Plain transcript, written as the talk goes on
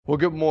Well,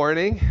 good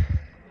morning.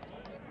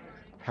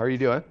 How are you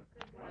doing?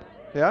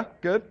 Yeah,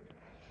 good.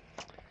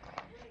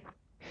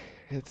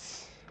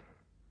 It's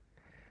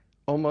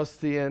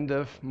almost the end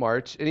of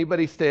March.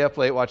 Anybody stay up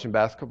late watching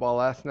basketball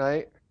last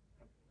night?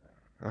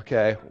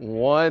 Okay,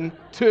 one,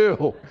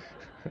 two,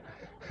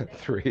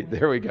 three.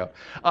 There we go.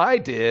 I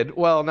did.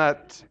 Well,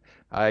 not.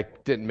 I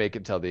didn't make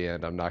it till the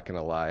end. I'm not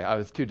gonna lie. I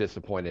was too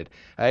disappointed.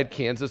 I had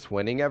Kansas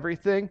winning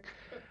everything.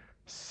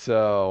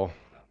 So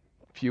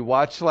if you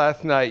watched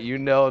last night, you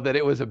know that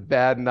it was a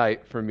bad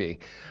night for me.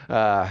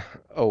 Oh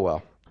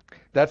well.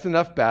 That's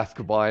enough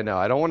basketball, I know.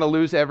 I don't want to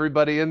lose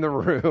everybody in the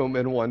room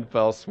in one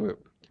fell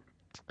swoop.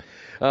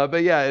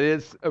 But yeah, it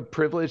is a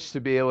privilege to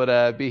be able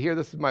to be here.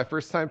 This is my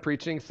first time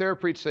preaching. Sarah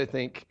preached, I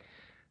think,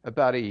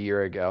 about a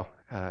year ago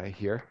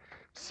here.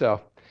 So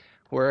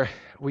we're,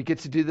 we get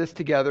to do this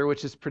together,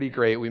 which is pretty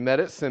great. We met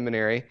at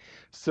seminary,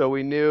 so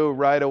we knew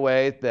right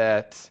away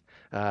that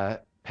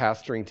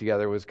pastoring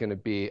together was going to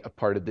be a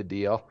part of the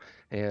deal.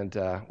 And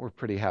we're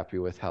pretty happy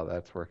with how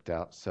that's worked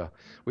out. So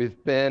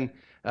we've been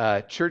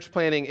church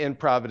planting in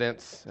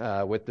Providence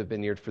with the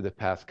Vineyard for the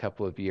past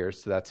couple of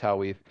years. So that's how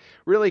we've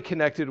really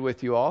connected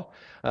with you all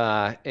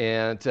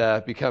and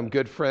become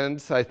good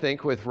friends, I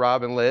think, with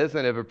Rob and Liz,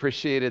 and have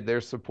appreciated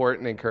their support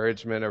and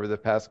encouragement over the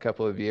past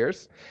couple of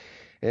years.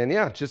 And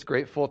yeah, just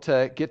grateful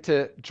to get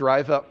to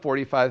drive up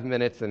 45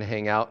 minutes and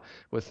hang out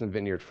with some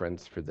Vineyard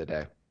friends for the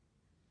day.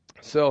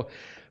 So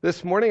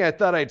this morning, I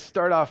thought I'd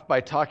start off by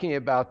talking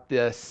about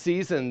the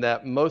season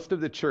that most of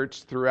the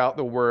church throughout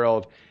the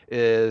world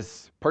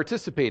is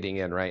participating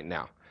in right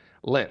now,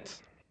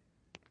 Lent.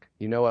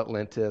 You know what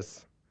Lent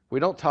is? We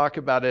don't talk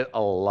about it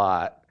a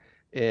lot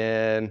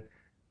in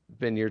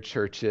Vineyard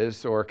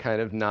churches or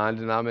kind of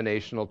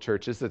non-denominational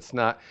churches. It's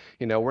not,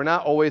 we're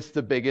not always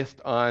the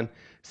biggest on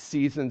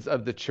seasons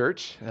of the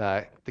church.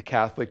 The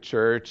Catholic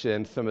Church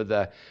and some of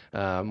the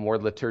more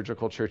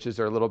liturgical churches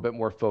are a little bit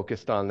more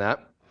focused on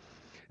that.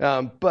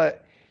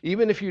 But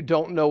even if you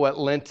don't know what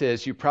Lent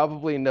is, you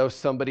probably know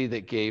somebody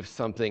that gave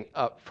something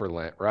up for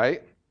Lent,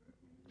 right?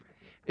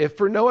 If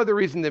for no other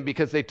reason than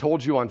because they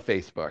told you on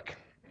Facebook.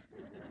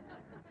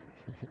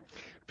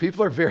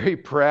 People are very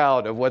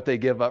proud of what they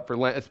give up for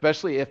Lent,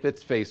 especially if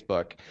it's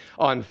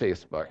on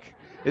Facebook.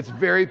 It's a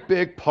very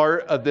big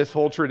part of this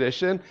whole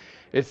tradition.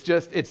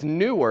 It's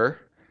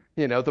newer.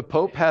 The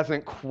Pope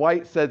hasn't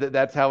quite said that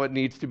that's how it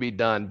needs to be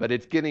done, but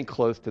it's getting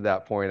close to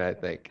that point, I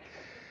think.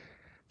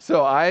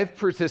 So I've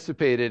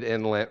participated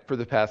in Lent for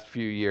the past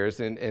few years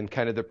in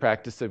kind of the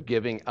practice of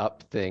giving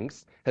up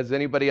things. Has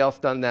anybody else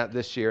done that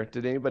this year?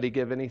 Did anybody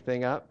give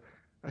anything up?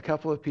 A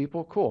couple of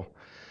people? Cool.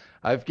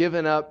 I've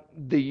given up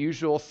the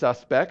usual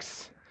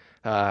suspects.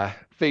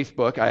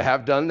 Facebook, I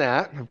have done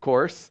that, of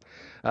course.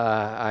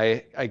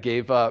 I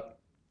gave up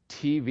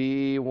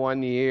TV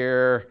one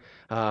year,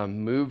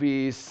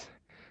 movies.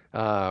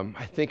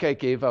 I think I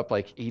gave up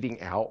like eating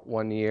out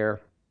one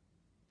year.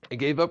 I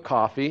gave up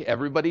coffee.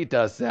 Everybody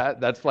does that.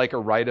 That's like a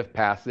rite of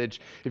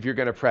passage if you're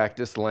going to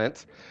practice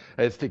Lent,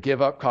 is to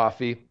give up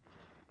coffee.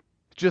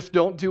 Just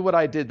don't do what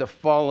I did the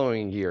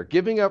following year.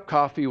 Giving up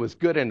coffee was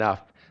good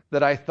enough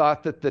that I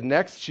thought that the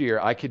next year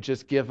I could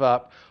just give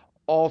up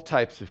all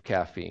types of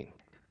caffeine.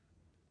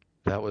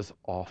 That was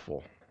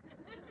awful.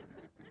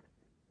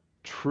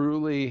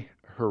 Truly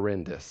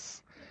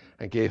horrendous.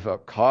 I gave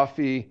up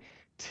coffee,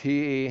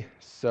 tea,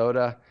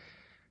 soda.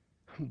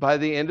 By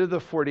the end of the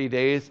 40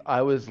 days,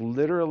 I was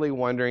literally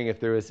wondering if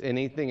there was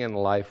anything in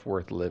life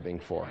worth living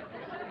for.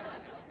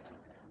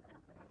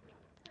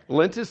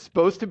 Lent is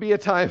supposed to be a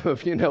time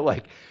of,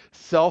 like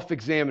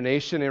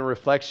self-examination and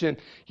reflection.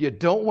 You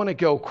don't want to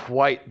go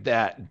quite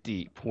that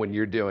deep when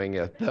you're doing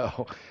it,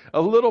 though.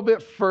 A little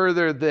bit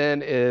further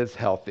than is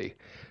healthy.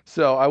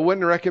 So I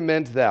wouldn't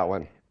recommend that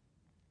one.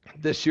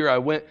 This year I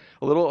went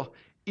a little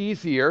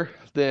easier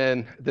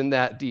than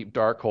that deep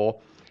dark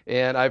hole.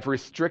 And I've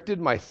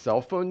restricted my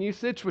cell phone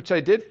usage, which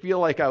I did feel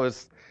like I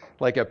was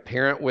like a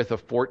parent with a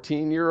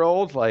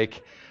 14-year-old.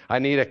 Like I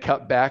need to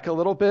cut back a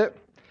little bit.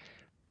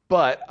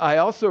 But I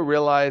also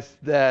realized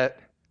that,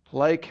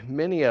 like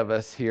many of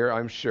us here,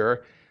 I'm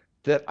sure,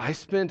 that I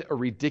spend a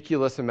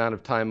ridiculous amount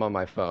of time on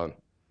my phone.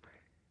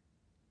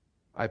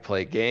 I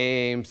play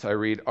games, I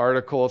read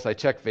articles, I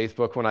check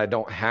Facebook when I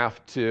don't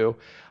have to.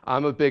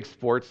 I'm a big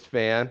sports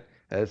fan,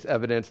 as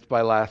evidenced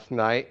by last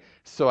night,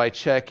 so I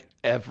check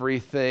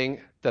everything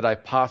that I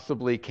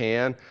possibly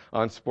can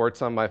on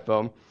sports on my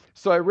phone.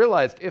 So I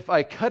realized if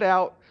I cut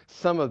out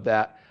some of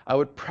that, I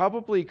would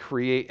probably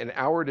create an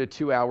hour to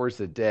 2 hours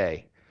a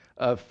day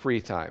of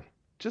free time.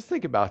 Just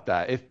think about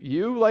that. If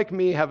you, like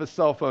me, have a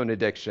cell phone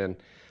addiction,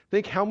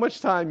 think how much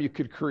time you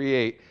could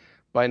create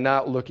by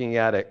not looking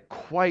at it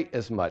quite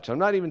as much. I'm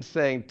not even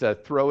saying to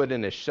throw it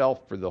in a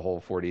shelf for the whole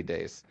 40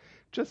 days.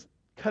 Just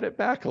cut it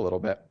back a little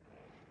bit.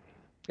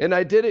 And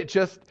I did it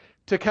just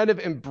to kind of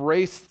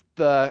embrace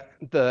the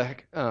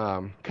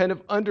kind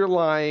of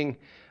underlying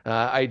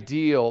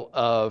ideal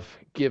of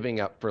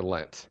giving up for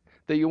Lent.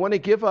 That you want to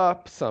give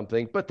up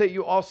something, but that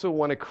you also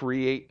want to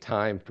create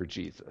time for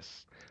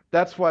Jesus.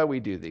 That's why we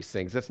do these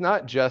things. It's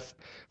not just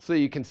so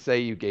you can say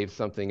you gave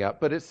something up,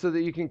 but it's so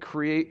that you can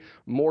create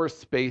more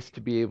space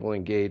to be able to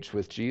engage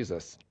with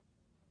Jesus.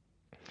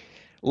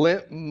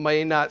 Lent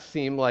may not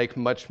seem like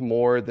much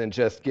more than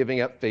just giving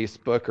up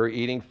Facebook or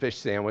eating fish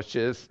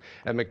sandwiches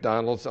at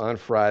McDonald's on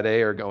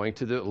Friday or going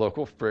to the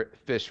local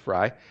fish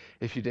fry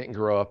if you didn't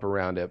grow up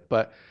around it.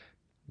 But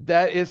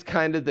that is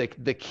kind of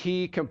the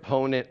key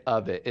component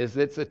of it, is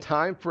it's a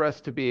time for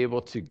us to be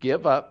able to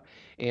give up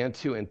and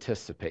to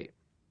anticipate.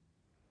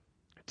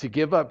 To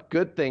give up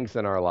good things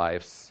in our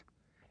lives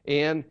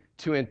and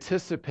to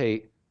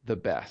anticipate the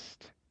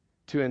best.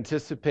 To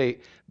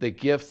anticipate the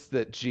gifts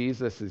that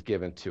Jesus has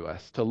given to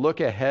us, to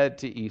look ahead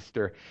to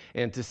Easter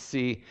and to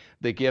see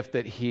the gift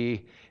that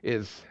he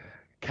is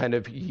kind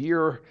of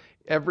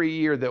every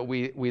year that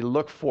we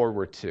look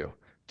forward to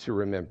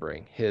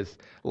remembering his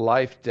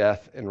life,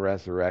 death, and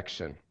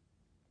resurrection.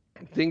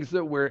 Things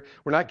that we're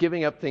not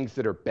giving up things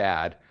that are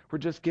bad, we're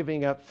just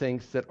giving up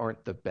things that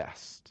aren't the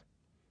best.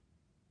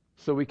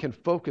 So we can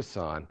focus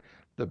on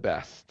the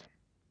best.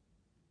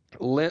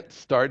 Lent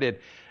started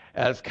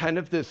as kind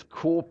of this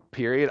cool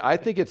period. I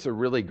think it's a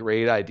really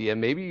great idea.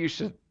 Maybe you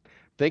should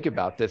think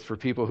about this for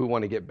people who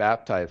want to get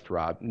baptized,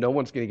 Rob. No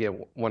one's going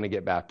to want to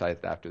get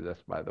baptized after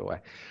this, by the way.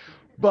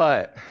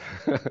 But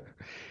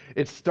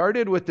it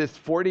started with this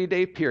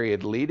 40-day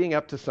period leading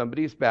up to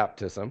somebody's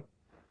baptism,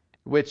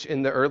 which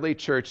in the early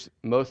church,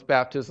 most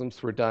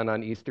baptisms were done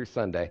on Easter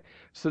Sunday.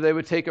 So they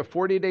would take a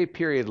 40-day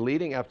period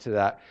leading up to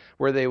that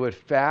where they would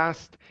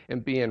fast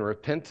and be in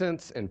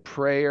repentance and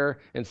prayer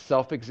and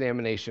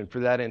self-examination for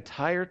that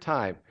entire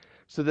time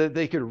so that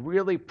they could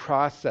really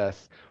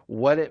process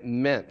what it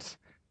meant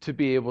to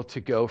be able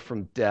to go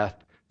from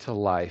death to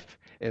life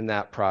in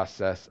that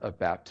process of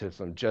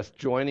baptism, just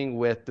joining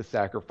with the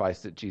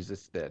sacrifice that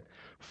Jesus did.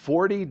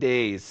 40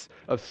 days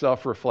of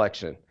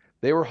self-reflection.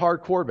 They were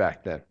hardcore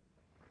back then.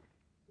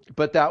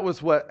 But that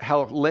was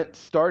how Lent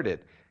started.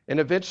 And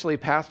eventually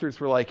pastors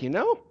were like,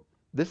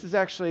 this is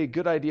actually a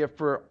good idea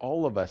for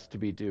all of us to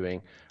be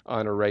doing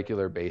on a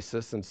regular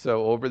basis. And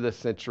so over the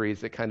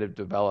centuries, it kind of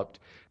developed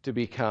to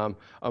become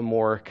a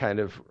more kind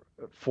of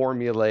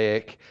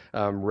formulaic,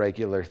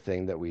 regular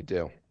thing that we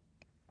do.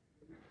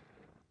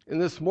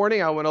 And this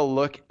morning, I want to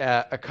look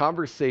at a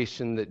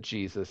conversation that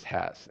Jesus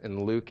has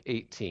in Luke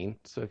 18.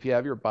 So if you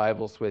have your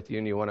Bibles with you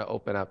and you want to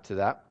open up to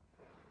that,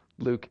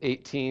 Luke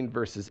 18,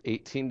 verses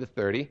 18 to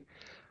 30.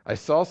 I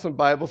saw some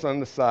Bibles on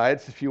the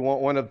sides if you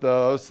want one of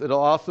those. It'll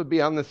also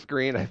be on the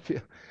screen. I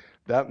feel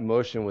that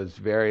motion was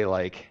very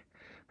like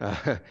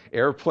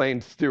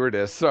airplane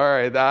stewardess.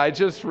 Sorry, I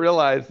just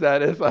realized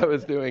that as I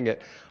was doing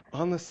it.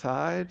 On the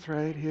sides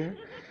right here.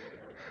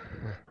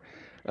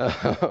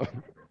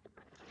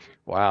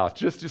 Wow,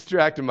 just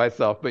distracted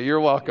myself, but you're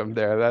welcome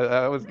there.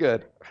 That was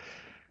good.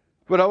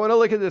 But I want to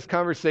look at this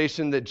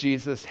conversation that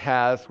Jesus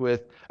has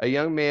with a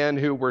young man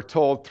who we're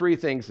told three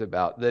things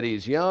about: that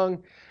he's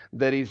young,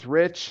 that he's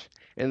rich,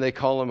 and they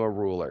call him a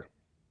ruler.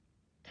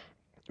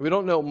 We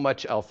don't know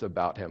much else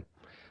about him.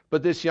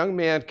 But this young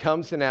man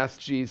comes and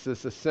asks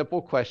Jesus a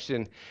simple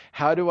question: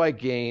 how do I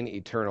gain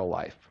eternal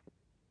life?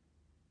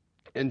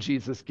 And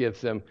Jesus gives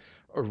him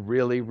a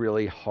really,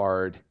 really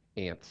hard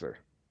answer.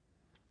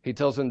 He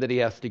tells him that he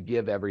has to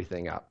give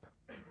everything up,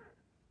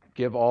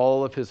 give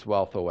all of his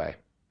wealth away.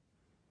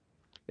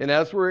 And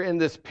as we're in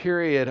this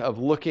period of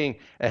looking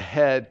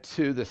ahead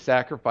to the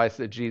sacrifice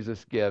that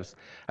Jesus gives,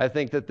 I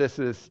think that this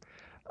is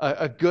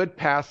a good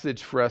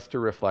passage for us to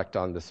reflect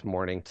on this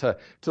morning, to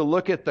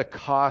look at the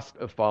cost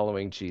of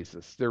following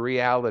Jesus, the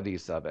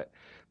realities of it,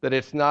 that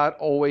it's not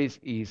always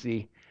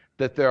easy,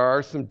 that there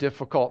are some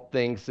difficult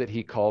things that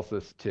he calls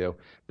us to,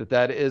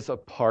 that is a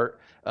part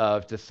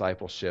of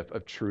discipleship,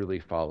 of truly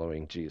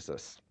following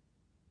Jesus.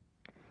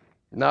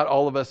 Not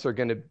all of us are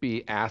going to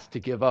be asked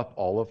to give up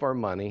all of our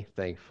money,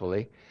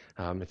 thankfully.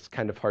 It's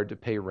kind of hard to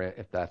pay rent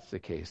if that's the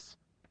case.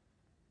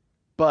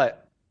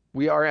 But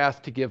we are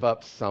asked to give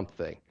up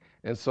something.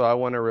 And so I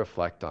want to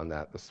reflect on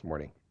that this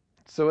morning.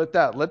 So with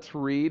that, let's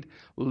read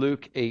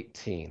Luke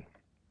 18.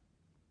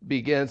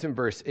 Begins in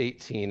verse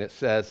 18. It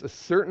says, "A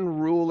certain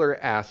ruler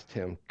asked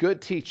him, 'Good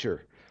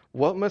teacher,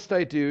 what must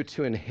I do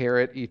to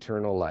inherit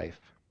eternal life?'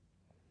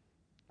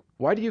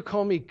 'Why do you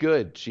call me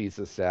good?'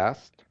 Jesus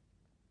asked.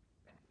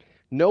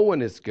 'No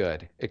one is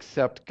good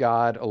except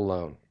God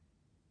alone.'"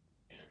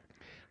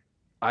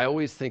 I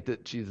always think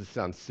that Jesus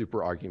sounds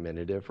super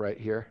argumentative right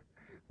here.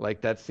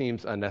 Like that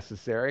seems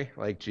unnecessary.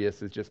 Like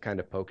Jesus is just kind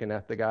of poking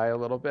at the guy a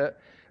little bit.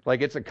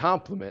 Like it's a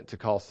compliment to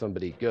call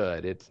somebody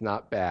good. It's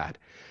not bad.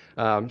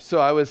 So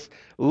I was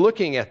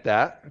looking at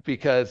that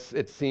because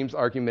it seems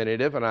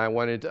argumentative and I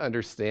wanted to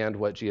understand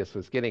what Jesus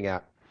was getting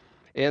at.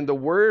 And the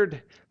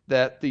word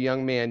that the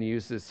young man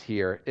uses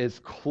here is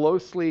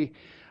closely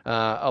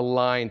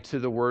aligned to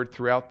the word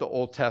throughout the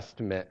Old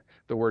Testament,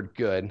 the word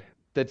good,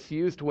 that's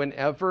used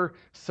whenever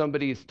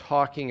somebody's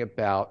talking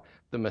about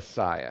the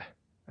Messiah,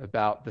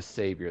 about the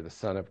Savior, the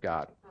Son of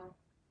God.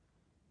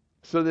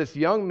 So this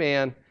young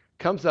man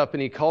comes up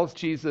and he calls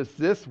Jesus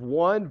this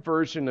one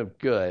version of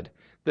good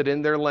that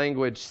in their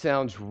language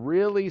sounds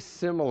really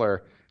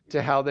similar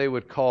to how they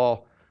would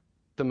call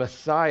the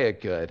Messiah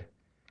good.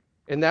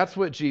 And that's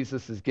what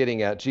Jesus is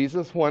getting at.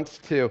 Jesus wants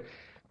to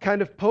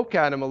kind of poke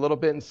at him a little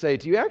bit and say,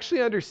 do you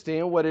actually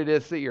understand what it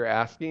is that you're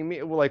asking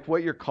me? Like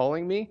what you're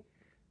calling me?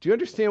 Do you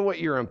understand what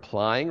you're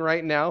implying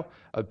right now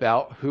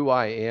about who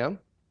I am?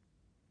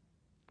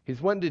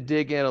 He's wanting to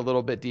dig in a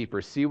little bit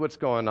deeper, see what's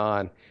going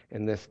on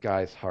in this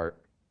guy's heart.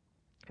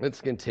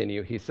 Let's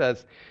continue. He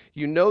says,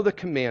 you know the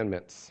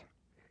commandments.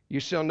 You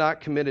shall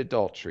not commit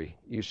adultery.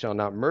 You shall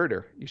not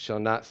murder. You shall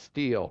not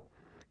steal.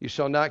 You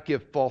shall not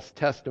give false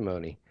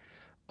testimony.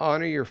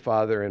 Honor your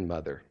father and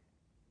mother.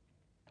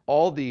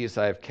 All these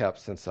I have kept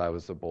since I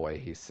was a boy,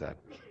 he said.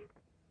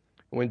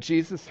 When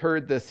Jesus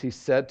heard this, he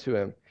said to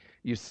him,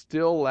 you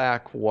still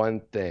lack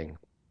one thing.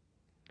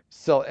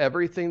 Sell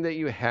everything that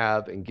you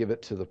have and give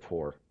it to the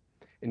poor,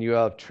 and you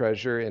will have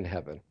treasure in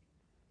heaven.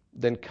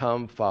 Then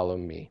come follow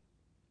me.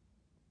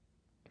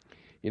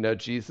 You know,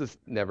 Jesus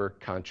never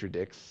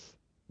contradicts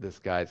this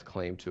guy's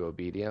claim to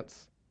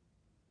obedience.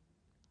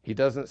 He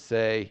doesn't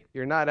say,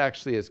 you're not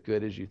actually as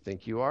good as you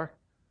think you are.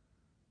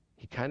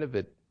 He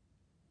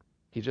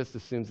just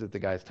assumes that the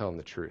guy's telling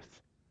the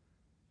truth.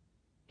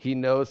 He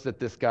knows that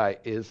this guy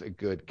is a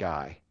good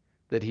guy,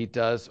 that he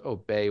does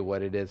obey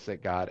what it is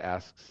that God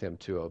asks him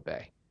to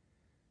obey.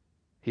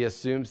 He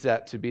assumes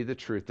that to be the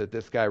truth, that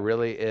this guy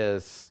really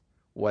is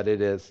what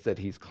it is that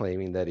he's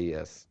claiming that he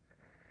is.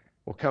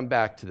 We'll come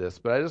back to this,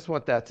 but I just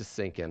want that to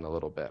sink in a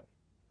little bit.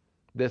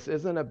 This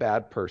isn't a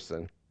bad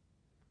person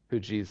who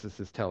Jesus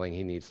is telling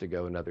he needs to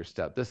go another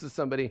step. This is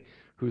somebody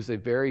who's a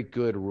very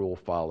good rule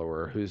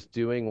follower, who's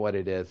doing what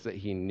it is that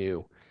he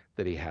knew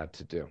that he had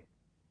to do.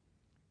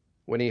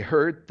 When he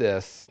heard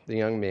this, the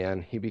young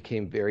man, he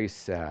became very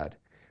sad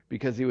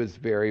because he was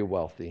very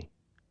wealthy.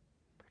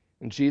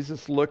 And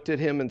Jesus looked at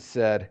him and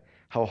said,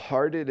 how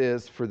hard it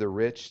is for the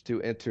rich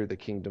to enter the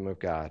kingdom of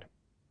God.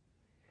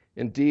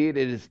 Indeed,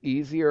 it is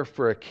easier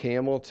for a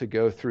camel to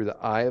go through the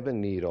eye of a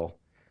needle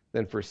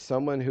than for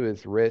someone who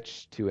is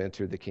rich to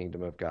enter the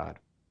kingdom of God.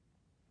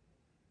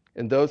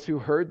 And those who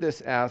heard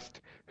this asked,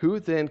 who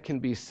then can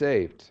be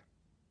saved?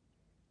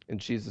 And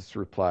Jesus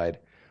replied,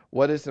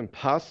 what is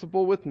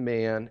impossible with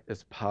man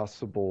is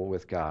possible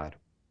with God.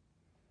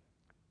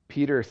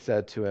 Peter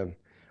said to him,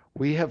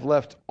 we have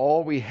left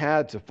all we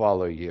had to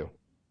follow you.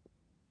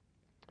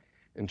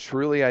 And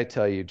truly I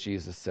tell you,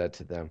 Jesus said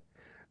to them,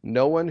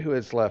 no one who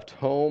has left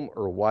home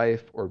or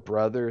wife or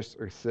brothers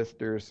or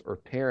sisters or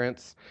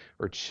parents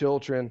or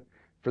children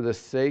for the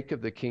sake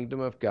of the kingdom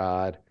of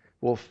God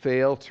will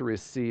fail to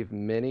receive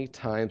many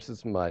times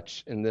as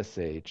much in this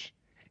age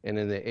and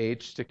in the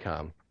age to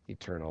come,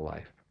 eternal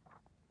life.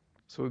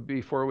 So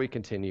before we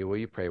continue, will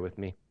you pray with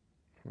me?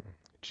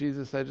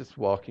 Jesus, I just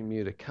welcome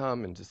you to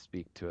come and to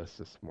speak to us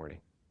this morning.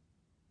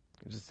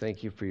 I just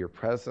thank you for your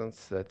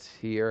presence that's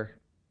here,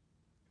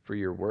 for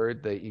your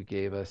word that you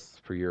gave us,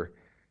 for your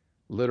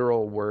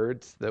literal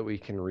words that we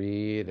can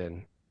read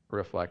and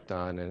reflect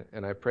on.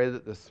 And I pray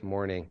that this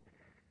morning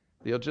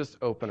you'll just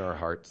open our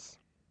hearts.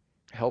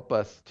 Help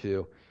us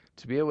to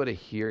be able to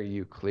hear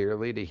you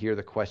clearly, to hear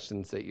the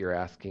questions that you're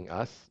asking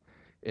us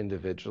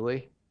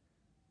individually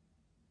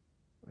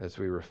as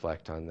we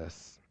reflect on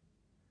this.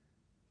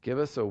 Give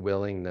us a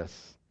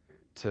willingness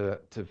to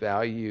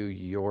value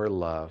your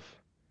love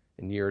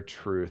and your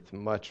truth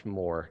much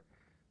more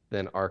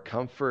than our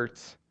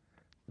comforts,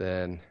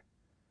 than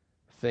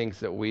things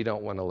that we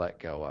don't want to let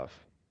go of.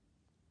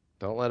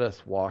 Don't let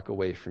us walk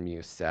away from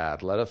you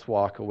sad. Let us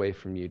walk away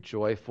from you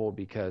joyful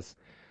because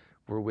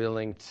we're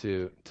willing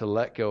to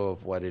let go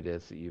of what it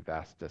is that you've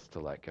asked us to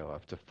let go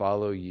of, to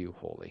follow you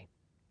wholly.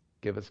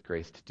 Give us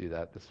grace to do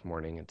that this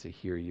morning and to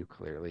hear you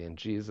clearly. In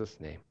Jesus'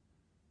 name,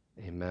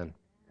 amen.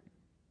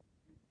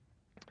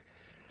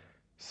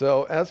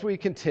 So as we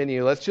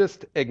continue, let's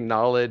just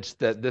acknowledge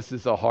that this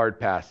is a hard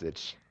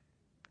passage,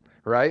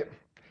 right?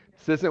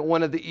 This isn't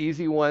one of the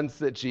easy ones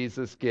that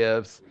Jesus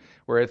gives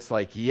where it's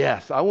like,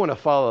 yes, I want to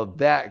follow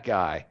that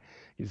guy.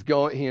 He's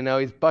going,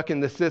 he's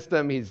bucking the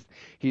system.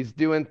 He's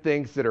doing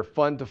things that are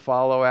fun to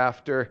follow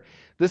after.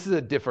 This is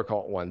a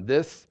difficult one.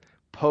 This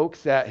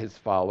pokes at his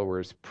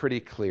followers pretty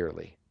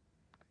clearly.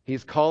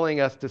 He's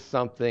calling us to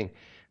something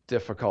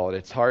difficult.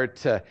 It's hard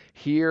to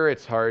hear.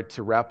 It's hard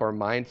to wrap our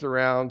minds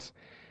around.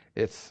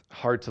 It's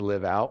hard to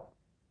live out.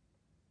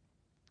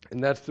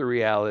 And that's the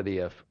reality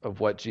of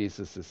what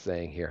Jesus is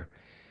saying here.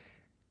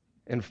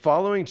 And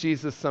following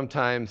Jesus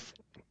sometimes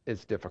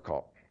is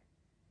difficult.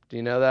 Do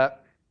you know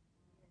that?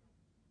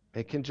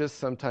 It can just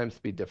sometimes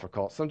be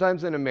difficult.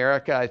 Sometimes in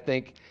America, I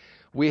think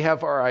we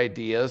have our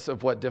ideas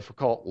of what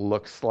difficult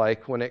looks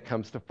like when it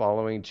comes to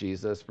following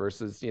Jesus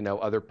versus,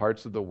 other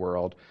parts of the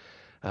world.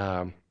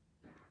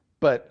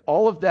 But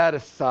all of that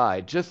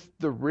aside, just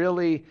the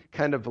really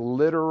kind of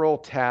literal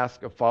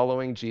task of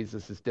following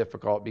Jesus is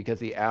difficult because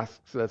he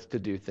asks us to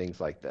do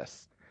things like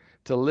this,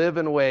 to live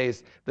in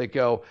ways that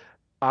go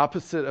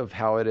opposite of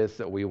how it is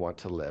that we want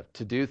to live,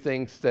 to do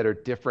things that are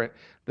different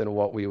than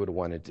what we would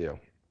want to do.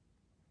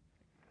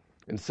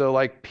 And so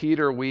like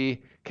Peter,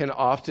 we can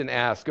often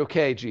ask,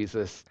 okay,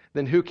 Jesus,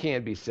 then who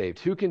can be saved?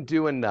 Who can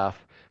do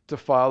enough to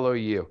follow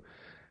you?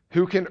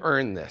 Who can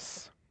earn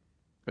this?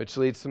 Which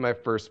leads to my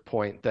first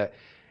point, that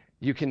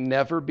you can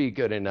never be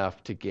good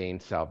enough to gain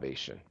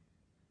salvation.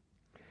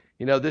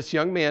 You know, this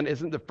young man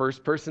isn't the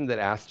first person that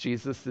asked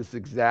Jesus this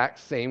exact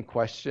same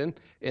question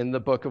in the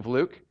book of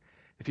Luke.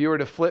 If you were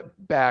to flip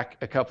back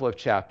a couple of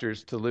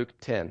chapters to Luke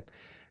 10,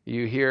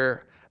 you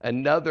hear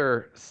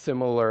another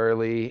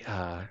similarly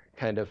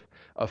kind of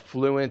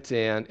affluent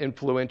and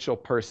influential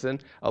person,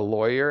 a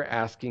lawyer,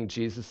 asking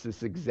Jesus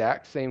this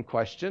exact same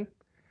question.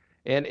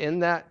 And in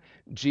that,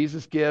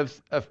 Jesus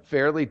gives a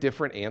fairly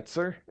different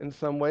answer in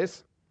some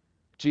ways.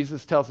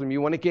 Jesus tells him,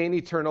 you want to gain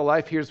eternal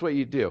life? Here's what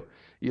you do.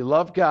 You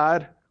love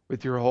God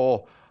with your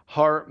whole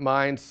heart,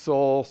 mind,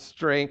 soul,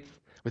 strength,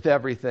 with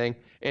everything,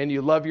 and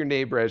you love your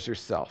neighbor as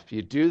yourself.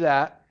 You do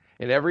that,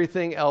 and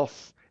everything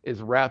else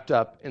is wrapped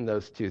up in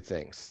those two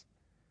things.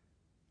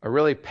 A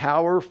really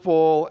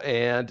powerful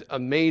and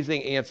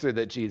amazing answer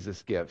that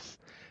Jesus gives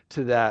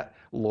to that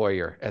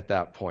lawyer at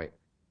that point.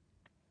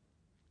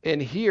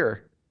 And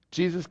here,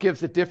 Jesus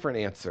gives a different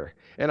answer.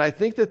 And I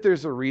think that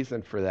there's a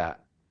reason for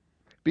that.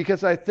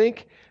 Because I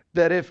think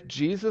that if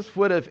Jesus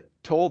would have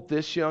told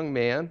this young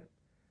man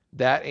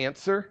that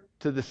answer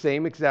to the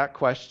same exact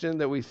question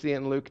that we see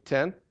in Luke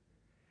 10,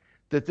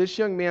 that this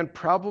young man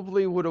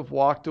probably would have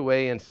walked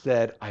away and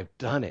said, I've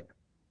done it.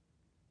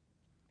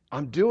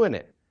 I'm doing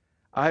it.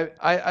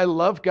 I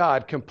love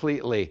God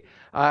completely.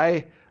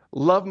 I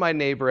love my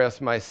neighbor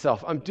as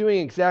myself. I'm doing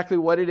exactly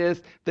what it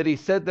is that he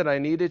said that I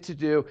needed to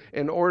do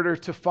in order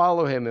to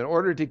follow him, in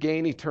order to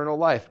gain eternal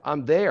life.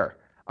 I'm there.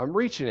 I'm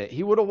reaching it.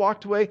 He would have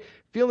walked away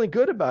feeling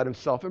good about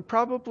himself, and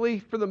probably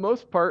for the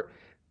most part,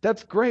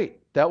 that's great.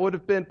 That would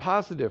have been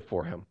positive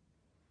for him.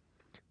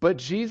 But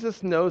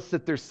Jesus knows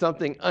that there's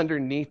something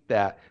underneath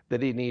that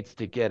he needs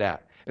to get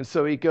at. And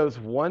so he goes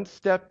one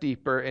step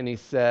deeper and he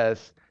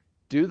says,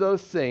 do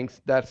those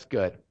things, that's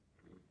good.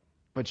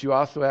 But you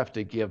also have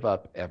to give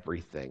up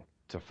everything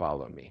to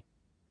follow me.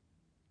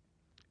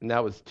 And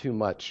that was too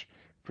much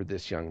for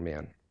this young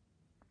man.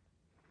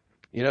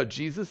 You know,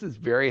 Jesus is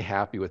very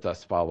happy with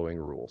us following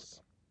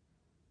rules.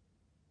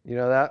 You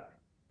know that?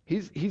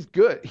 He's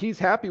good. He's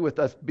happy with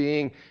us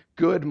being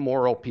good,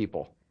 moral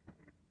people.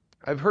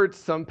 I've heard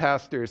some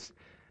pastors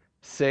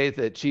say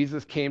that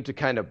Jesus came to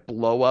kind of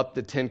blow up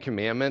the Ten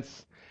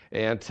Commandments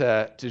and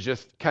to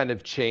just kind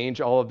of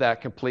change all of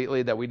that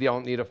completely, that we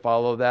don't need to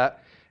follow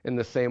that in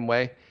the same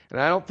way. And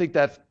I don't think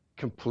that's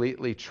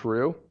completely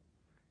true.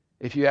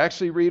 If you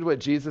actually read what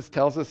Jesus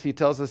tells us, he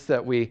tells us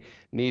that we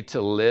need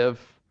to live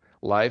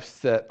lives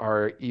that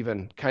are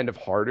even kind of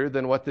harder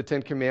than what the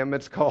Ten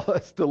Commandments call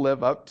us to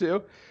live up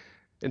to.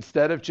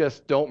 Instead of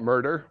just don't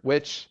murder,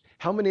 which,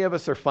 how many of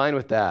us are fine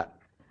with that?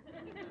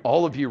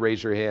 All of you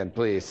raise your hand,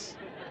 please.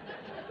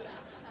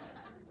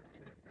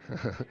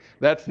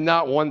 That's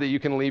not one that you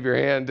can leave your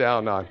hand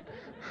down on.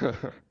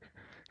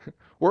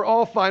 We're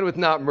all fine with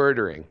not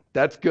murdering.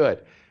 That's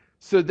good.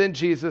 So then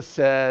Jesus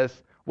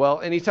says,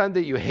 well, anytime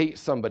that you hate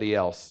somebody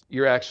else,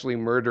 you're actually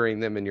murdering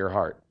them in your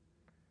heart.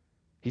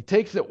 He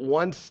takes it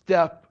one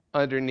step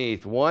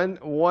underneath, one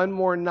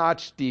more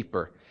notch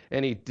deeper,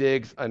 and he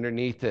digs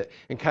underneath it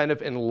and kind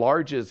of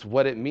enlarges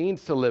what it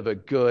means to live a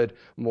good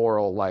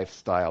moral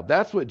lifestyle.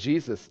 That's what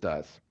Jesus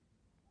does.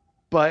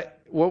 But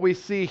what we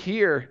see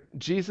here,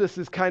 Jesus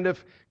is kind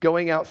of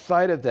going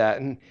outside of that.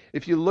 And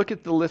if you look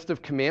at the list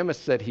of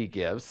commandments that he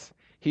gives,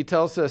 he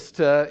tells us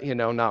to,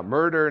 not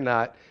murder,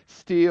 not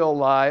steal,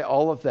 lie,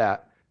 all of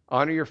that.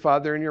 Honor your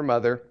father and your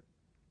mother.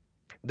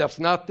 That's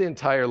not the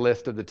entire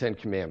list of the Ten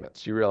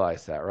Commandments. You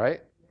realize that,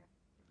 right?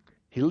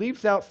 He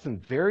leaves out some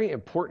very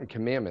important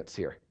commandments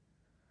here.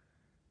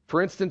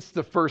 For instance,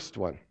 the first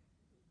one.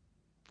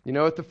 You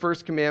know what the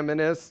first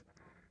commandment is?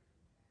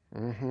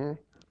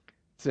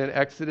 It's in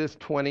Exodus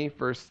 20,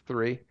 verse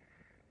 3.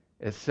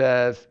 It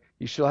says,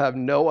 you shall have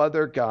no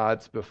other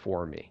gods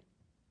before me.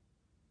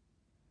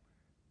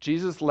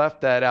 Jesus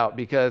left that out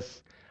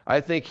because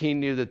I think he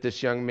knew that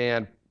this young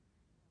man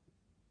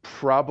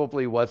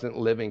probably wasn't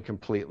living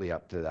completely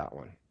up to that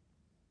one.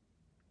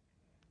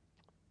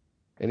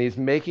 And he's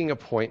making a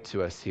point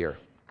to us here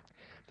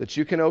that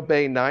you can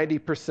obey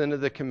 90%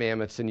 of the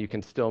commandments and you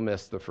can still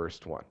miss the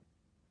first one.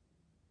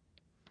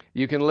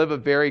 You can live a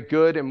very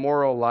good and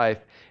moral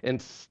life and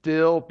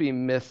still be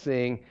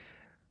missing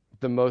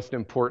the most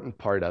important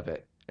part of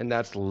it, and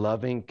that's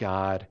loving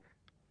God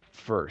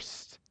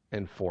first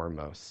and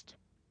foremost.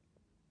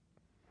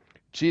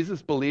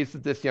 Jesus believes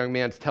that this young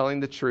man's telling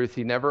the truth.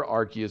 He never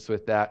argues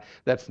with that.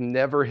 That's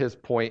never his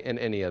point in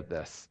any of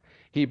this.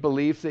 He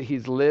believes that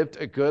he's lived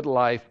a good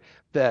life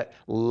that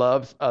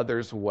loves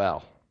others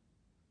well,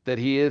 that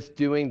he is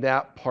doing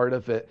that part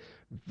of it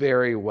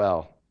very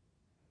well.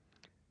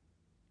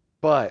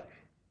 But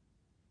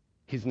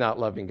he's not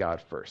loving God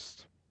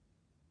first.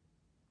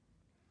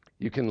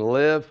 You can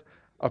live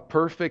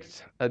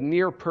a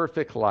near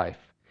perfect life.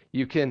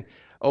 You can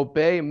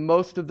obey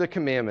most of the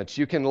commandments.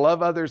 You can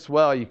love others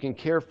well. You can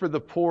care for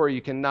the poor.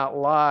 You can not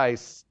lie,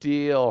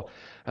 steal,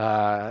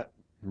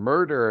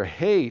 murder,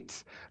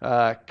 hate,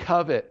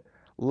 covet,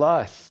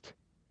 lust.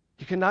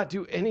 You cannot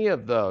do any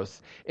of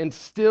those and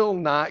still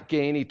not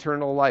gain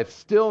eternal life,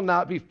 still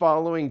not be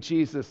following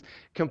Jesus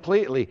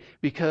completely,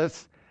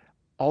 because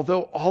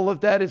although all of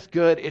that is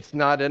good, it's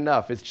not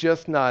enough. It's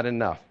just not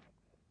enough.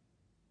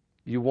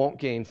 You won't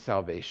gain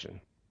salvation.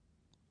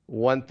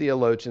 One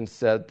theologian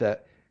said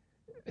that,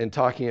 in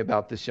talking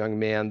about this young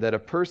man, that a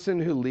person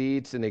who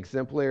leads an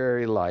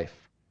exemplary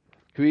life,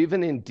 who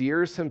even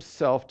endears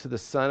himself to the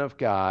Son of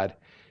God,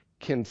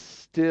 can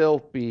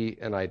still be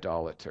an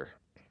idolater.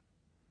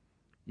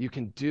 You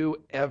can do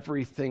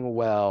everything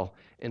well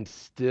and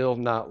still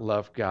not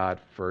love God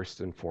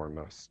first and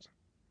foremost.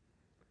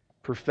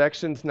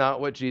 Perfection's not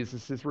what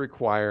Jesus is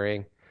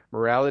requiring.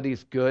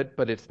 Morality's good,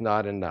 but it's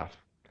not enough.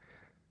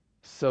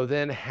 So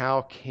then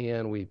how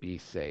can we be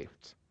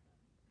saved?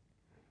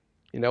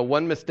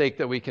 One mistake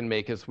that we can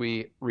make as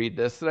we read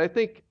this that I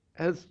think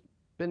has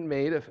been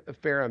made a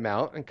fair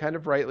amount, and kind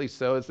of rightly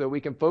so, is that we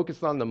can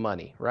focus on the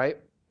money, right?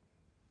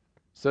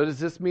 So does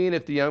this mean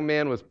if the young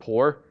man was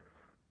poor,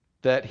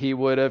 that he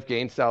would have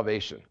gained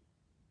salvation?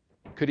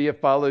 Could he have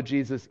followed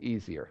Jesus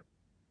easier?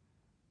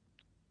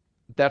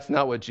 That's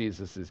not what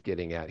Jesus is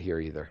getting at here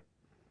either.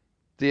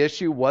 The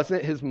issue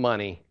wasn't his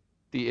money.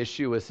 The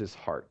issue was his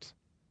heart.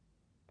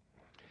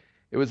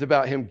 It was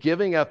about him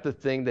giving up the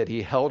thing that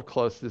he held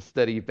closest,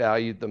 that he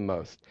valued the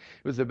most.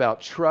 It was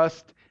about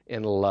trust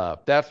and love.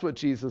 That's what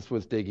Jesus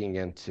was digging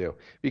into.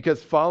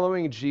 Because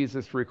following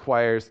Jesus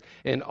requires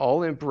an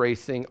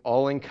all-embracing,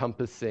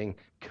 all-encompassing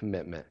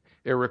commitment.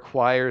 It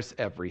requires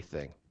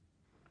everything.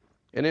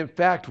 And in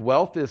fact,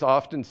 wealth is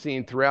often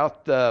seen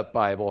throughout the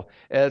Bible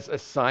as a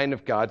sign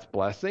of God's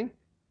blessing.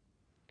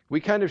 We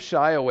kind of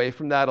shy away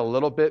from that a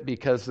little bit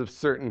because of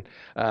certain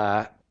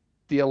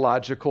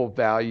theological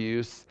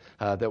values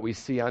that we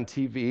see on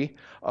TV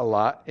a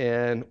lot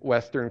in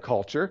Western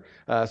culture.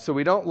 So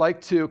we don't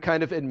like to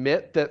kind of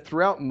admit that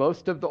throughout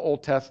most of the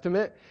Old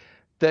Testament,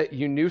 that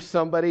you knew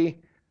somebody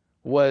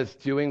was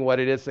doing what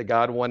it is that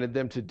God wanted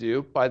them to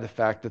do by the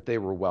fact that they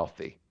were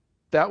wealthy.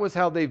 That was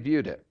how they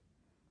viewed it.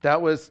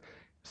 That was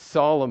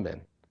Solomon,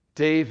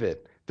 David.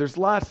 There's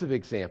lots of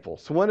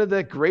examples. One of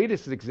the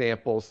greatest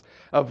examples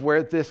of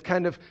where this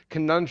kind of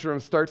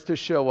conundrum starts to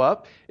show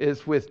up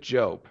is with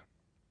Job.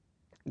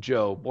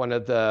 Job, one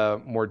of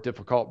the more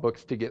difficult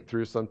books to get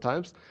through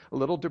sometimes, a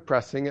little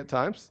depressing at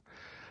times.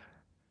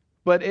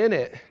 But in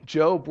it,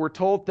 Job, we're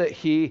told that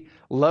he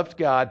loved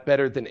God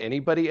better than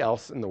anybody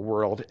else in the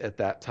world at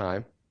that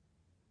time.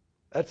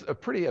 That's a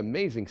pretty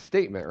amazing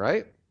statement,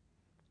 right?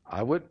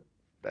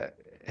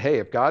 Hey,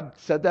 if God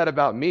said that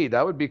about me,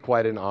 that would be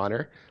quite an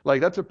honor.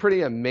 That's a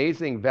pretty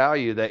amazing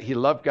value that he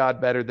loved God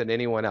better than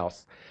anyone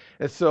else.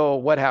 And so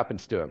what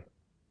happens to him?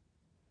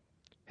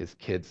 His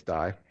kids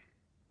die.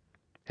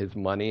 His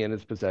money and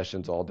his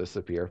possessions all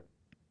disappear.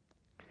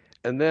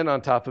 And then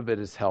on top of it,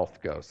 his health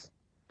goes.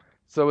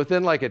 So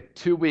within a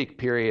 2-week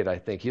period, I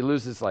think, he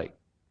loses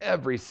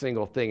every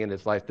single thing in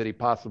his life that he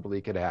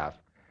possibly could have.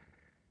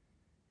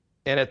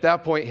 And at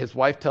that point, his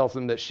wife tells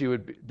him that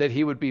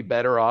he would be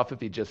better off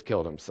if he just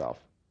killed himself.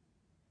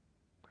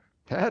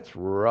 That's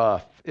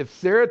rough. If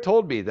Sarah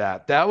told me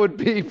that would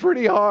be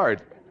pretty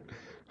hard.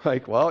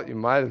 Well, you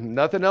might have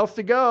nothing else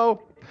to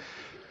go.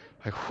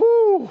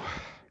 Whew.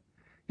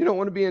 You don't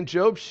want to be in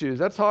Job's shoes.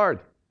 That's hard.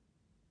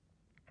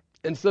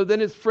 And so then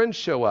his friends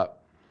show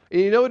up.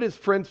 And you know what his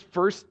friends'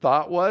 first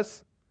thought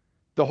was?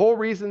 The whole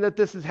reason that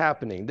this is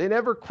happening. They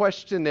never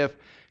question if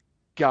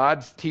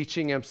God's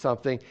teaching him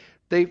something.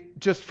 They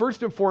just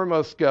first and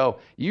foremost go,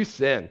 you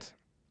sinned.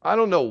 I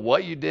don't know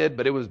what you did,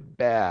 but it was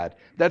bad.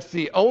 That's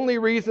the only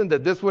reason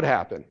that this would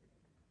happen.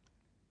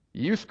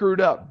 You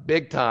screwed up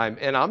big time,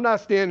 and I'm not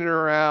standing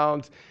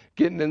around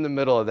getting in the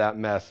middle of that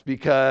mess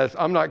because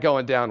I'm not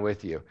going down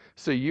with you.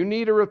 So you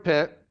need to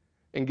repent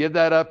and give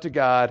that up to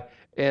God,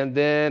 and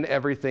then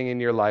everything in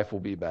your life will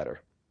be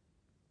better.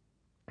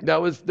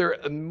 That was their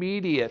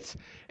immediate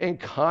and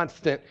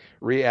constant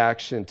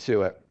reaction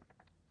to it.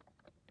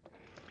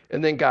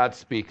 And then God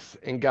speaks,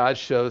 and God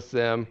shows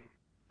them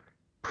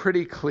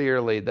pretty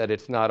clearly that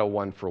it's not a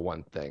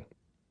one-for-one thing.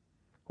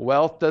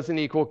 Wealth doesn't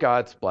equal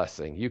God's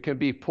blessing. You can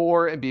be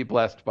poor and be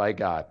blessed by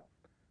God.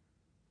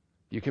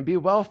 You can be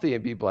wealthy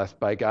and be blessed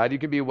by God. You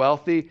can be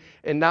wealthy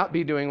and not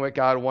be doing what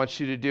God wants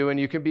you to do, and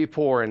you can be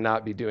poor and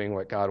not be doing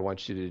what God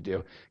wants you to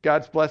do.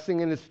 God's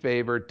blessing and his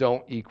favor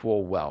don't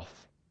equal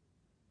wealth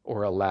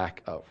or a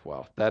lack of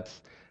wealth.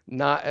 That's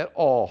not at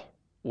all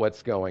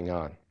what's going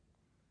on.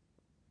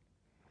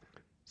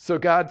 So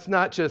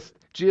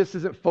Jesus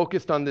isn't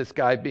focused on this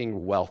guy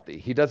being wealthy.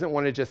 He doesn't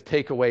want to just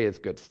take away his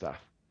good stuff.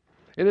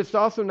 And it's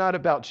also not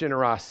about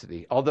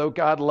generosity, although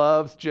God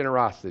loves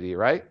generosity,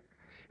 right?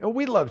 And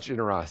we love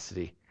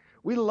generosity.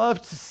 We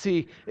love to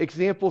see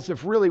examples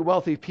of really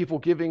wealthy people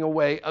giving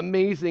away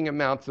amazing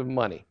amounts of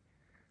money.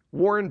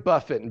 Warren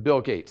Buffett and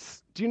Bill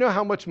Gates. Do you know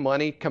how much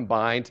money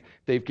combined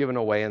they've given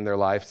away in their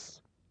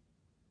lives?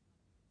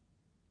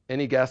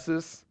 Any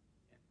guesses?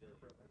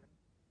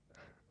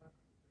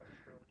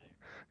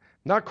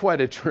 Not quite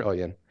 $1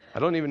 trillion. I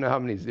don't even know how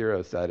many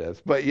zeros that is.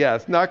 But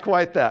yes, not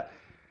quite that.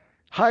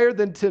 Higher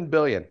than $10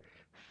 billion.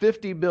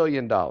 $50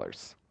 billion.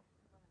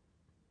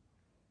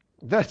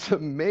 That's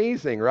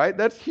amazing, right?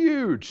 That's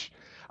huge.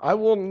 I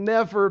will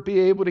never be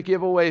able to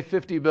give away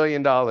 $50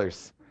 billion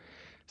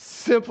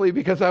simply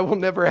because I will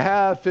never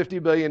have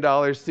 $50 billion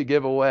to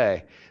give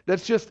away.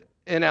 That's just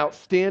an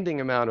outstanding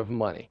amount of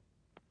money.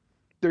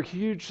 They're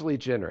hugely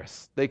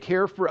generous. They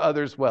care for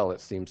others well,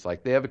 it seems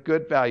like. They have a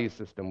good value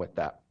system with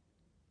that.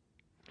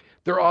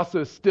 They're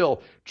also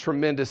still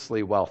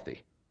tremendously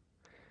wealthy.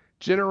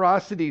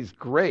 Generosity is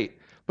great,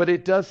 but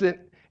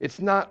it's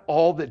not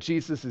all that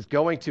Jesus is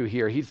going to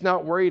here. He's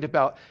not worried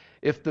about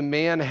if the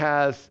man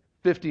has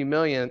 50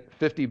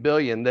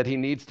 billion, that he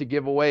needs to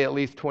give away at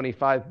least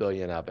 25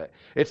 billion of it.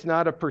 It's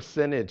not a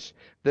percentage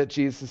that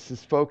Jesus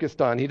is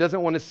focused on. He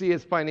doesn't want to see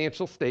his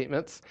financial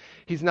statements.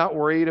 He's not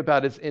worried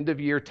about his end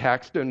of year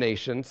tax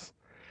donations.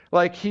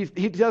 Like he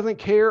doesn't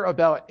care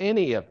about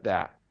any of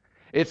that.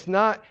 It's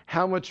not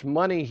how much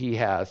money he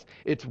has,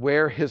 it's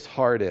where his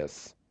heart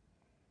is.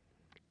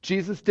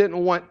 Jesus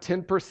didn't want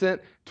 10%,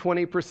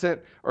 20%,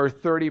 or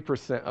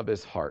 30% of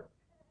his heart.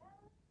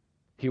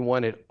 He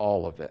wanted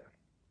all of it.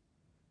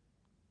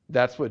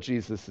 That's what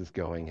Jesus is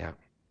going at.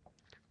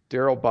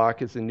 Darrell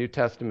Bock is a New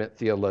Testament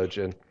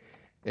theologian,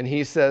 and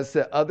he says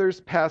that others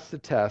passed the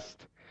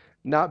test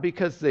not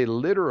because they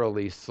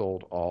literally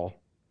sold all,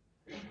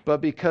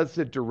 but because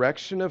the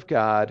direction of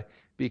God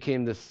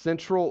became the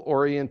central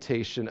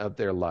orientation of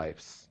their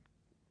lives.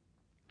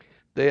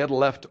 They had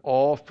left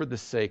all for the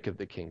sake of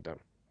the kingdom.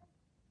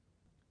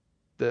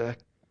 The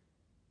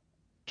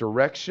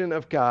direction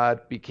of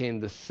God became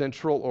the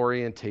central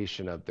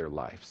orientation of their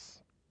lives.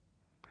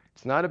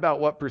 It's not about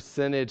what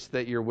percentage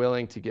that you're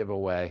willing to give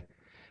away.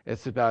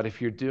 It's about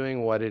if you're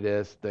doing what it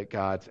is that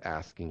God's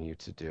asking you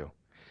to do.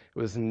 It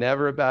was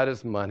never about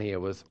his money.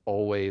 It was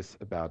always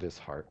about his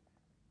heart.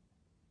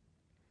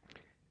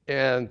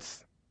 And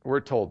we're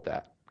told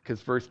that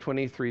because verse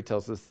 23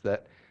 tells us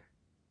that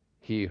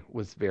he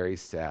was very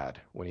sad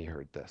when he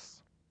heard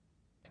this.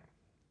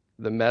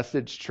 The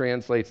Message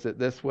translates it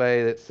this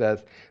way. It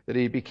says that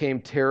he became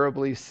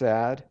terribly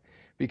sad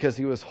because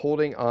he was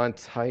holding on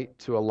tight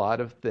to a lot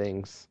of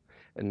things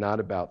and not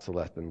about to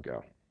let them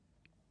go.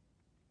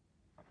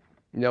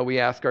 You know, we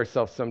ask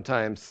ourselves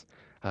sometimes,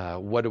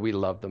 what do we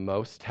love the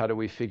most? How do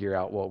we figure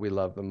out what we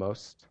love the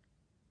most?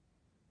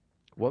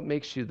 What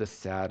makes you the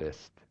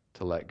saddest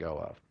to let go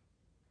of?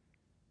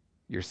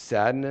 Your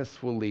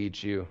sadness will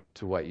lead you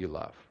to what you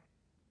love.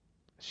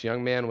 This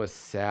young man was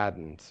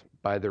saddened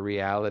by the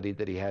reality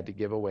that he had to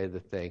give away the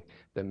thing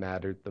that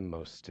mattered the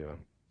most to him,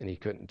 and he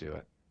couldn't do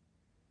it.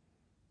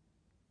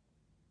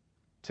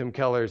 Tim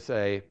Keller's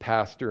a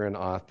pastor and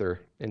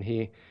author, and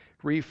he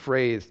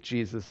rephrased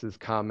Jesus'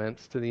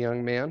 comments to the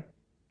young man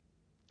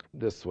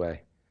this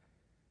way.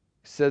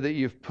 He said that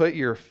you've put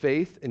your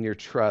faith and your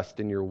trust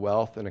in your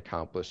wealth and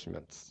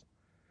accomplishments.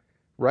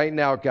 Right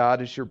now,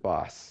 God is your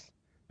boss,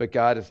 but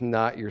God is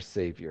not your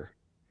savior.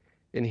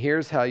 And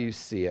here's how you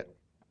see it.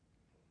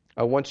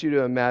 I want you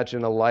to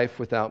imagine a life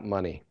without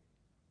money.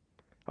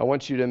 I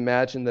want you to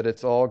imagine that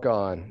it's all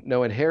gone.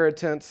 No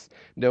inheritance,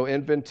 no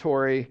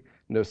inventory,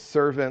 no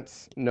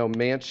servants, no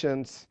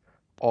mansions.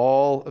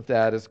 All of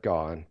that is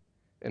gone,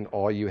 and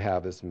all you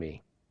have is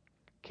me.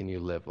 Can you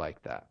live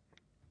like that?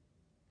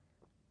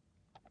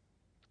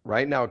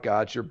 Right now,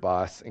 God's your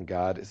boss, and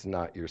God is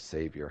not your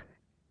savior.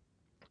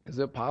 Is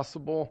it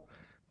possible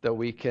that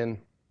we can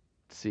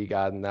see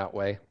God in that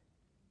way?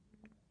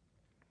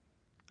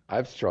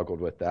 I've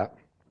struggled with that.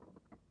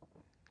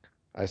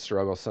 I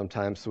struggle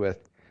sometimes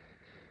with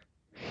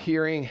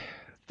hearing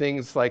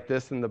things like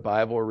this in the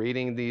Bible,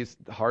 reading these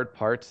hard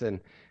parts, and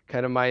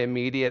kind of my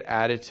immediate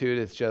attitude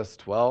is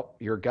just, well,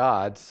 you're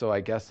God, so I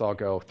guess I'll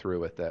go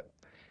through with it.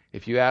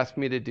 If you ask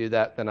me to do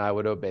that, then I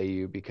would obey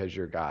you because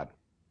you're God.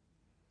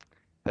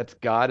 That's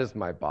God as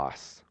my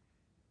boss.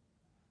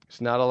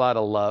 There's not a lot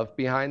of love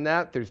behind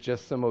that. There's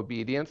just some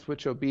obedience,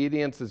 which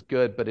obedience is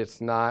good, but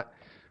it's not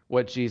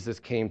what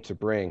Jesus came to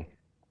bring.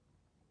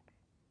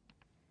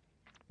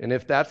 And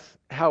if that's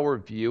how we're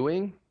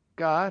viewing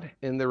God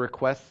and the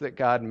requests that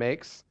God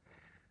makes,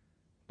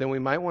 then we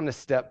might want to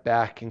step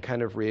back and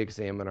kind of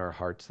re-examine our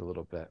hearts a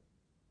little bit.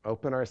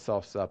 Open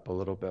ourselves up a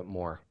little bit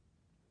more.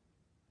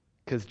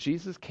 Because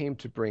Jesus came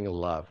to bring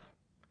love.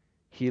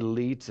 He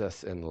leads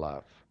us in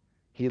love.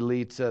 He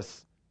leads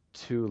us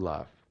to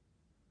love.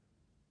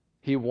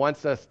 He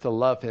wants us to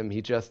love him.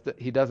 He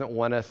doesn't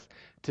want us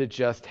to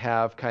just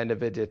have kind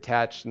of a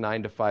detached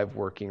 9-to-5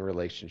 working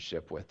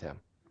relationship with him,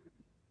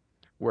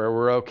 where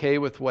we're okay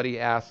with what he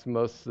asks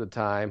most of the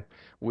time.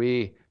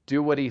 We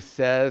do what he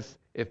says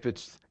if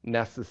it's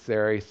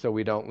necessary so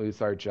we don't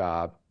lose our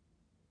job,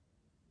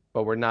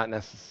 but we're not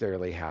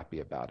necessarily happy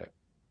about it.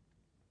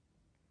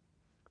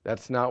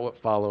 That's not what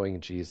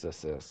following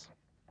Jesus is,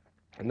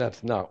 and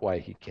that's not why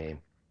he came.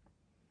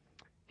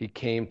 He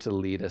came to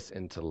lead us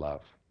into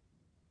love.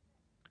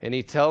 And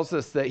he tells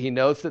us that he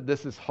knows that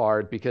this is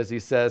hard because he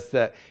says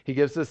that he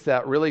gives us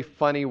that really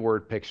funny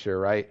word picture,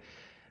 right?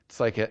 It's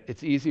like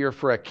it's easier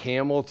for a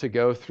camel to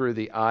go through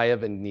the eye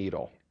of a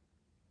needle.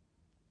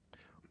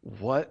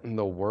 What in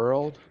the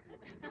world?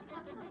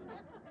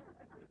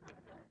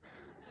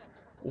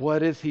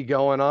 What is he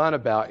going on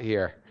about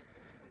here?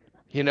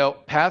 You know,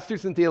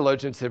 pastors and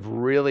theologians have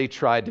really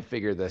tried to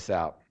figure this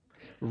out.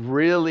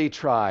 Really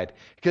tried.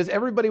 Because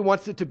everybody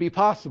wants it to be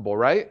possible,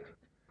 right?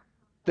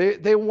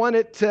 They want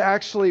it to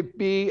actually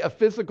be a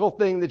physical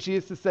thing that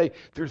Jesus say,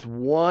 there's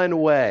one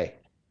way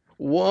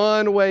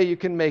you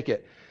can make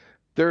it.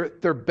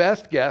 Their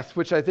best guess,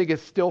 which I think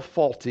is still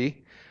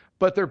faulty,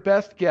 but their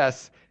best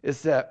guess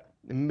is that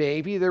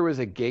maybe there was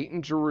a gate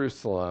in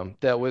Jerusalem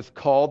that was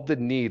called the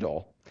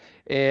Needle,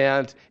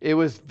 and it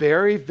was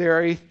very,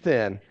 very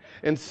thin.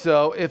 And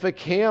so if a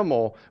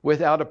camel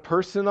without a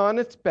person on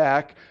its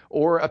back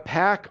or a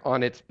pack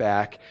on its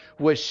back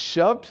was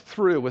shoved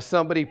through with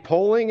somebody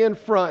pulling in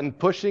front and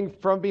pushing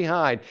from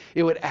behind,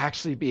 it would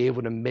actually be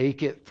able to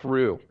make it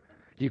through.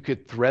 You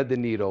could thread the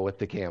needle with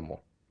the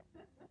camel.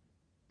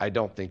 I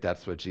don't think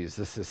that's what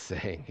Jesus is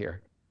saying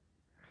here.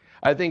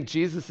 I think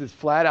Jesus is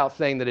flat out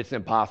saying that it's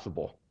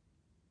impossible.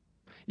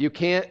 You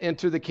can't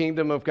enter the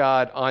kingdom of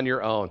God on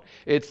your own.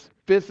 It's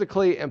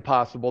physically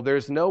impossible.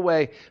 There's no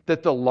way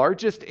that the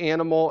largest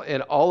animal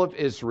in all of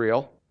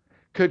Israel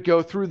could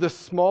go through the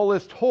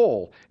smallest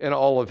hole in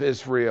all of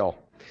Israel.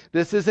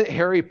 This isn't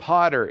Harry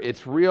Potter.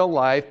 It's real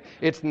life.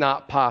 It's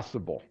not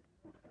possible.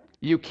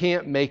 You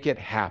can't make it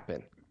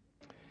happen.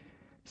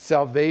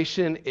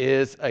 Salvation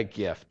is a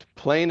gift.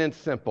 Plain and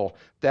simple.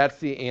 That's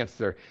the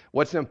answer.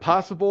 What's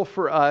impossible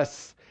for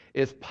us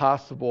is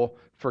possible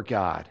for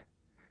God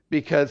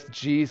because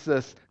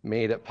Jesus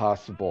made it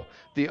possible.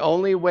 The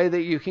only way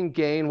that you can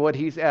gain what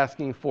he's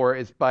asking for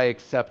is by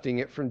accepting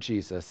it from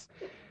Jesus.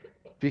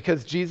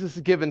 Because Jesus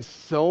has given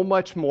so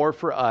much more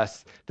for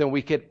us than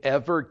we could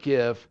ever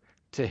give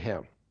to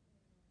him.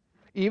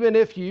 Even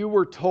if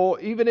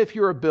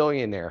you're a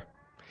billionaire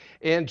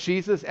and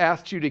Jesus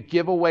asked you to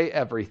give away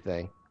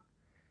everything,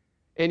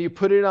 and you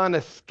put it on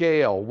a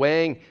scale,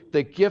 weighing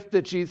the gift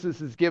that Jesus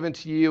has given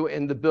to you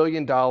and the $1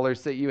 billion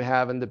that you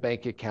have in the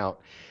bank account,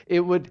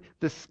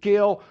 the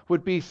scale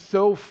would be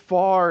so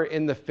far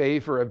in the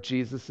favor of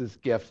Jesus'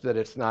 gift that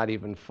it's not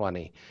even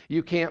funny.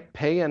 You can't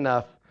pay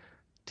enough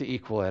to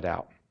equal it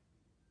out.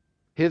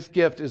 His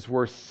gift is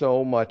worth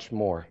so much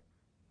more.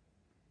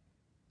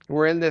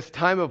 We're in this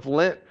time of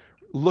Lent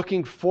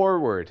looking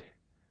forward.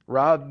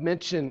 Rob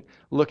mentioned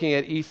looking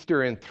at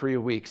Easter in 3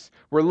 weeks.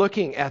 We're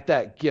looking at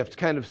that gift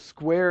kind of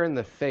square in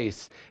the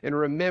face and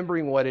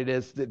remembering what it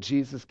is that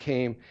Jesus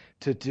came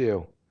to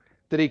do.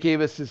 That he gave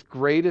us his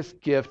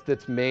greatest gift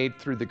that's made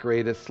through the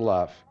greatest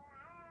love.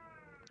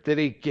 That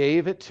he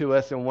gave it to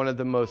us in one of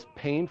the most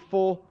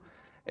painful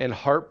and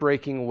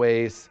heartbreaking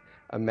ways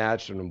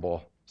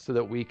imaginable so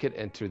that we could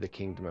enter the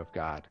kingdom of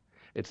God.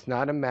 It's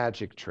not a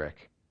magic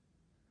trick,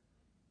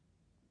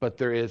 but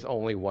there is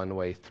only one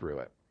way through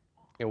it.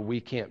 And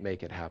we can't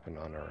make it happen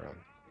on our own.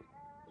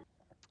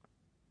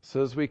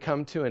 So as we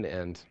come to an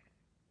end,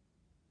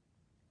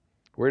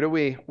 where do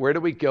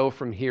we go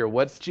from here?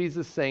 What's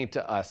Jesus saying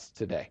to us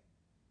today?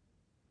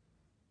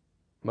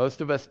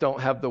 Most of us don't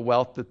have the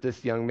wealth that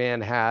this young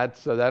man had,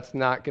 so that's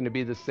not going to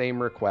be the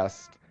same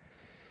request.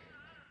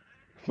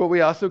 But we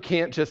also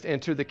can't just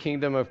enter the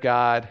kingdom of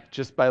God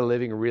just by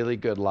living really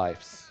good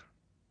lives.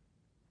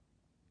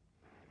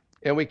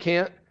 And we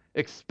can't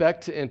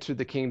expect to enter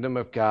the kingdom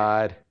of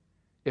God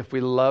if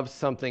we love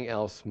something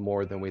else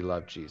more than we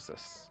love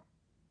Jesus.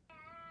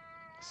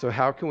 So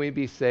how can we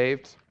be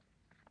saved?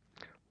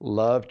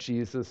 Love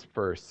Jesus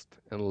first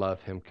and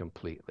love him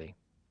completely.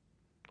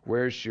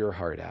 Where's your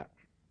heart at?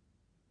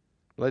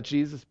 Let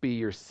Jesus be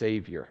your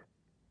Savior,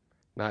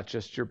 not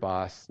just your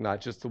boss, not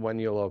just the one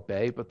you'll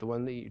obey, but the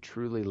one that you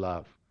truly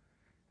love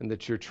and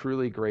that you're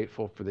truly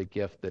grateful for the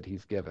gift that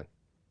he's given.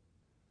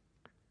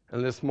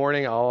 And this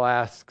morning, I'll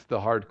ask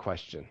the hard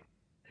question.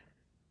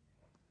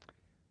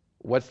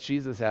 What's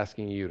Jesus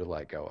asking you to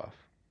let go of?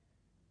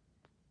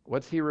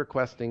 What's he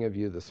requesting of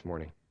you this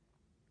morning?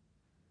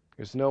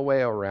 There's no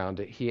way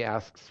around it. He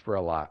asks for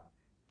a lot.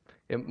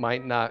 It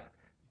might not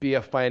be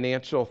a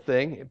financial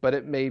thing, but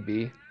it may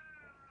be.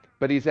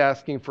 But he's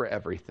asking for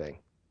everything.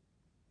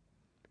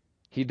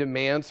 He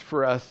demands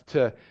for us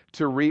to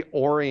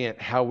reorient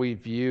how we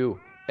view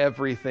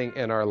everything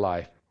in our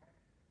life,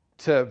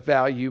 to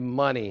value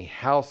money,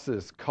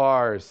 houses,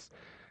 cars,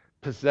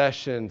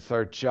 possessions,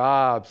 our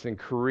jobs and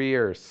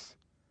careers,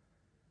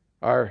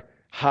 our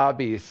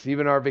hobbies,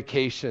 even our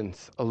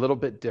vacations a little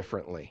bit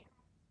differently.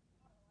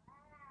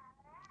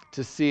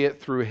 To see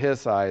it through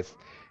his eyes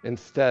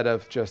instead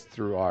of just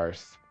through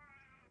ours.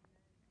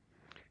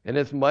 And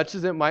as much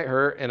as it might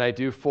hurt, and I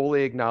do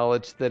fully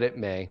acknowledge that it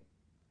may,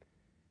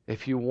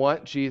 if you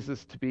want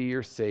Jesus to be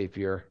your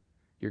Savior,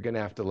 you're going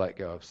to have to let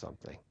go of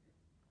something.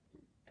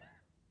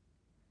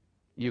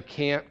 You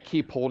can't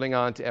keep holding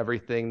on to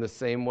everything the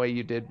same way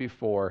you did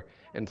before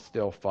and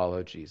still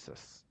follow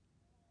Jesus.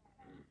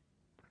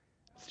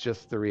 It's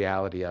just the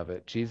reality of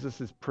it.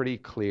 Jesus is pretty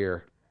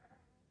clear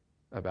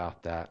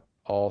about that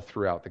all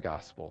throughout the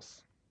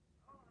Gospels.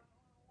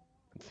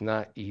 It's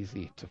not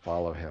easy to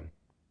follow him.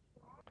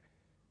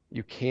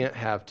 You can't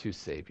have two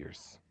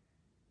saviors.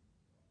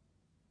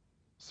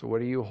 So what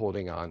are you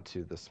holding on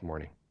to this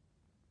morning?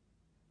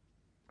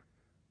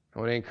 I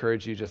want to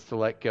encourage you just to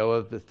let go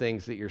of the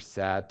things that you're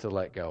sad to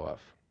let go of.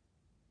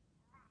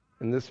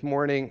 And this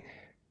morning,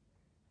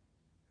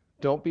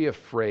 don't be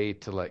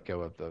afraid to let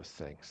go of those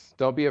things.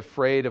 Don't be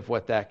afraid of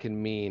what that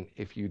can mean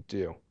if you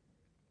do.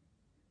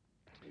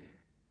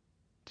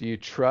 Do you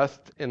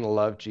trust and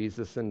love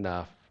Jesus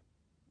enough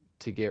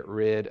to get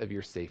rid of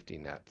your safety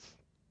nets?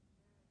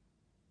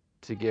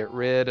 To get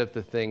rid of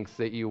the things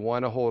that you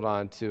want to hold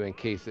on to in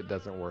case it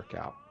doesn't work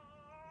out?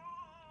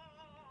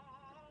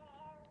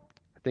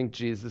 I think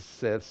Jesus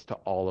says to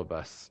all of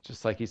us,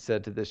 just like he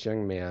said to this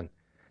young man,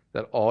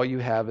 that all you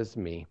have is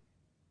me.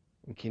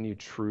 And can you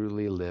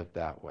truly live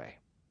that way?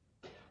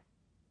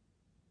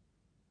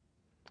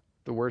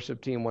 The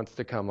worship team wants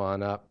to come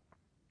on up.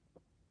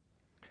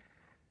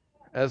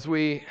 As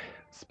we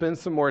spend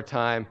some more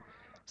time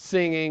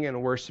singing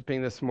and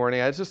worshiping this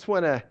morning, I just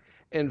want to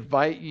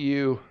invite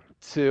you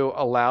to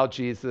allow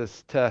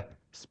Jesus to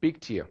speak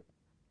to you.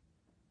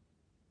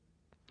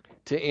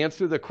 To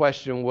answer the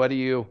question, what do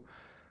you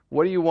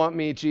want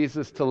me,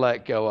 Jesus, to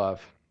let go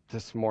of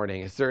this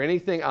morning? Is there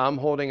anything I'm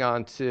holding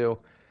on to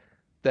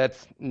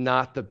that's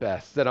not the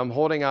best, that I'm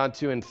holding on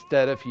to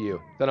instead of you,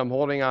 that I'm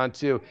holding on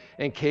to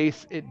in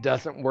case it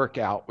doesn't work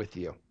out with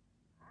you?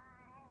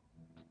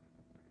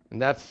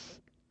 And that's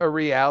a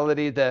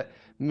reality that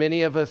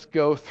many of us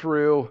go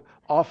through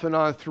off and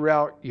on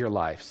throughout your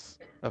lives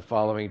of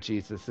following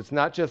Jesus. It's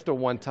not just a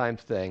one-time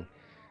thing.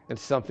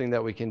 It's something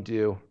that we can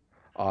do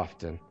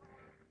often.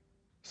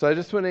 So I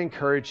just want to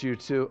encourage you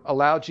to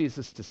allow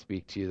Jesus to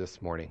speak to you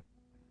this morning.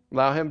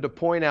 Allow him to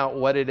point out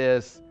what it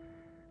is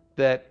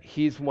that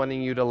he's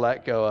wanting you to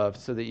let go of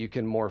so that you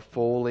can more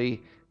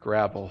fully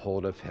grab a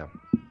hold of him.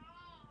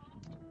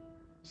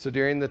 So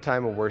during the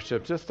time of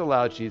worship, just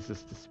allow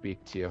Jesus to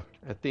speak to you.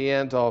 At the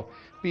end, I'll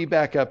be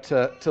back up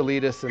to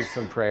lead us in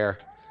some prayer.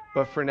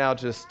 But for now,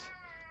 just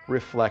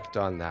reflect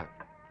on that.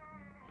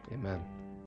 Amen.